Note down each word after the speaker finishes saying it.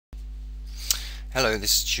Hello,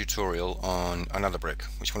 this is a tutorial on another brick.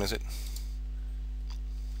 Which one is it?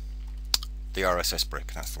 The RSS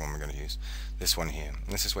brick, that's the one we're going to use. This one here.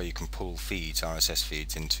 And this is where you can pull feeds, RSS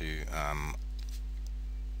feeds, into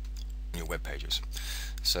your web pages.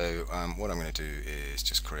 So what I'm going to do is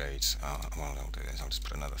just create, what I'll do is I'll just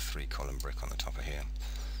put another 3-column brick on the top of here,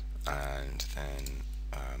 and then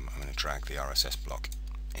I'm going to drag the RSS block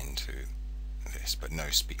into this, but no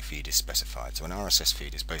feed is specified. So an RSS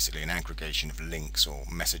feed is basically an aggregation of links or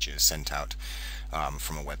messages sent out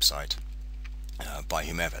from a website by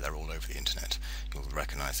whomever. They're all over the internet. You'll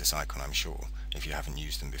recognize this icon, I'm sure, if you haven't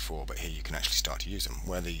used them before, but here you can actually start to use them.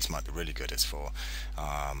 Where these might be really good is for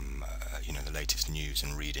the latest news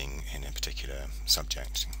and reading in a particular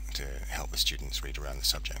subject, to help the students read around the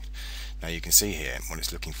subject. Now you can see here what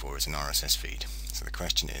it's looking for is an RSS feed. So the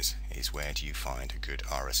question is where do you find a good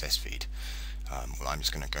RSS feed? Well, I'm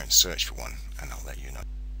just going to go and search for one, and I'll let you know.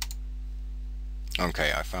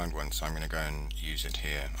 Okay, I found one, so I'm going to go and use it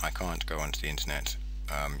here. I can't go onto the internet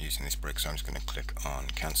using this brick, so I'm just going to click on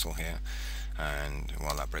cancel here, and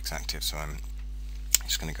while that brick's active, so I'm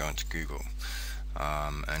just going to go onto Google,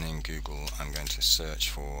 and in Google I'm going to search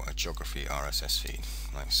for a geography RSS feed,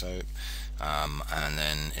 like so, and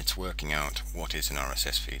then it's working out what is an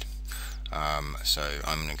RSS feed. So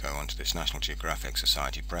I'm going to go onto this National Geographic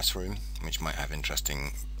Society press room, which might have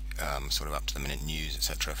interesting sort of up-to-the-minute news,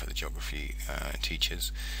 etc., for the geography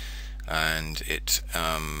teachers, and it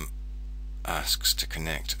asks to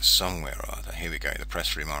connect somewhere or other. Here we go, the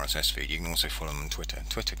press room RSS feed. You can also follow them on Twitter.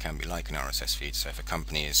 Twitter can be like an RSS feed, so if a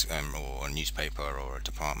company is, or a newspaper or a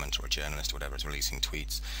department or a journalist or whatever is releasing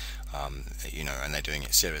tweets, and they're doing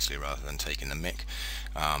it seriously rather than taking the mick,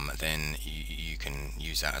 then you can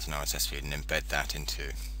use that as an RSS feed and embed that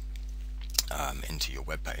into your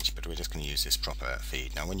web page. But we're just going to use this proper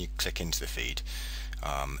feed. Now when you click into the feed,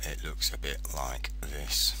 it looks a bit like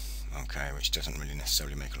this, okay, which doesn't really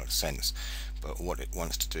necessarily make a lot of sense, but what it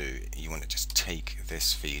wants to do, you want to just take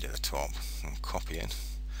this feed at the top and copy it,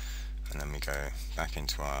 and then we go back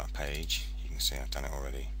into our page. You can see I've done it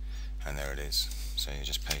already, and there it is. So you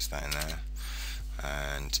just paste that in there,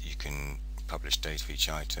 and you can publish date of each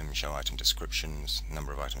item, show item descriptions,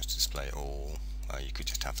 number of items to display all. You could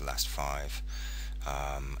just have the last 5,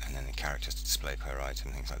 and then the characters to display per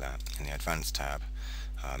item, things like that. In the Advanced tab,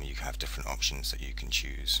 you have different options that you can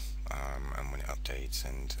choose, and when it updates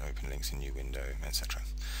and open links in new window, etc.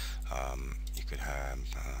 You could have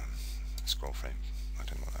scroll frame. I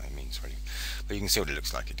don't know what that means really, but you can see what it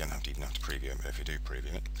looks like. You don't have to even have to preview it, but if you do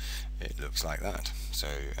preview it, it looks like that. So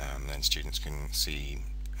then students can see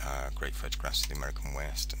great photographs of the American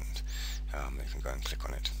West, and they can go and click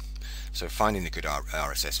on it. So finding the good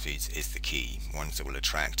RSS feeds is the key, ones that will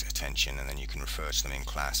attract attention, and then you can refer to them in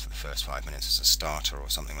class for the first 5 minutes as a starter or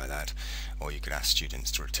something like that, or you could ask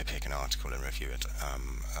students to pick an article and review it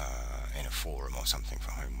in a forum or something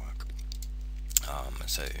for homework.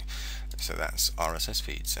 So that's RSS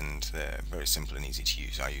feeds, and they're very simple and easy to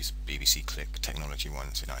use. I use BBC Click technology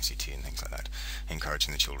ones in ICT and things like that,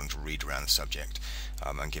 encouraging the children to read around the subject,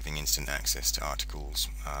 and giving instant access to articles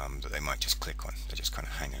that they might just click on. They're just kind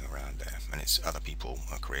of hanging around there, and it's other people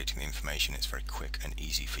are creating the information. It's very quick and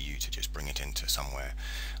easy for you to just bring it into somewhere.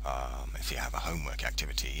 If you have a homework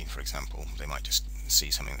activity, for example, they might just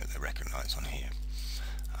see something that they recognize on here.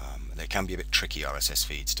 They can be a bit tricky, RSS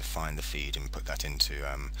feeds, to find the feed and put that into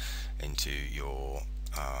your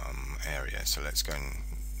area. So let's go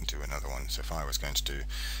and do another one. So if I was going to do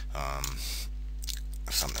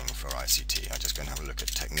something for ICT, I'm just going to have a look at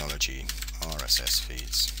technology RSS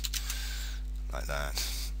feeds, like that.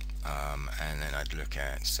 And then I'd look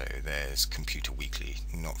at, so there's Computer Weekly,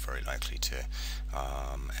 not very likely to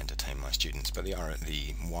entertain my students, but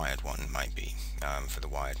the Wired one might be, for the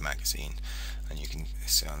Wired magazine, and you can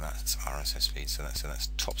see on that it's RSS feed. So that's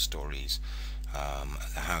top stories,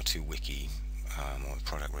 the how-to wiki, or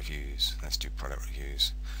product reviews. Let's do product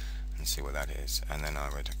reviews and see what that is, and then I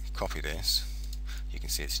would copy this. You can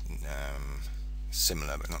see it's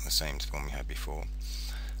similar but not the same to the one we had before.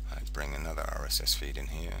 I'd bring another RSS feed in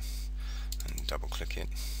here and double click it,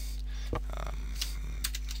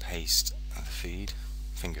 paste the feed,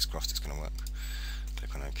 fingers crossed it's going to work,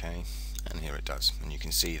 click on OK, and here it does, and you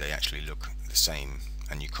can see they actually look the same,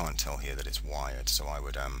 and you can't tell here that it's wired. So I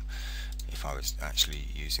would, if I was actually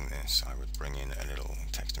using this, I would bring in a little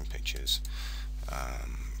text and pictures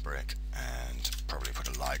brick and probably put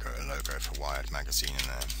a logo for Wired magazine in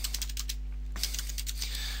there.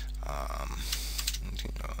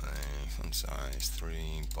 Font size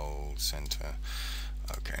 3, bold, center.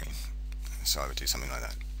 Okay, so I would do something like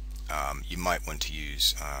that. you might want to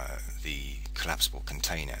use the collapsible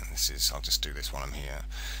container. I'll just do this while I'm here.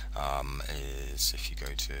 Is if you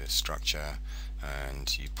go to structure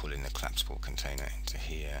and you pull in the collapsible container into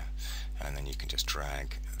here, and then you can just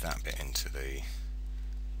drag that bit into the,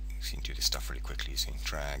 so you can do this stuff really quickly. So you can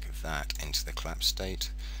drag that into the collapsed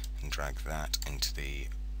state and drag that into the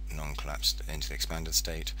non-collapsed, into the expanded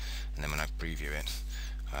state, and then when I preview it,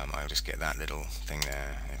 I'll just get that little thing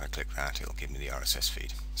there. If I click that, it'll give me the RSS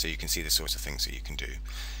feed. So you can see the sorts of things that you can do.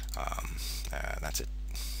 That's it.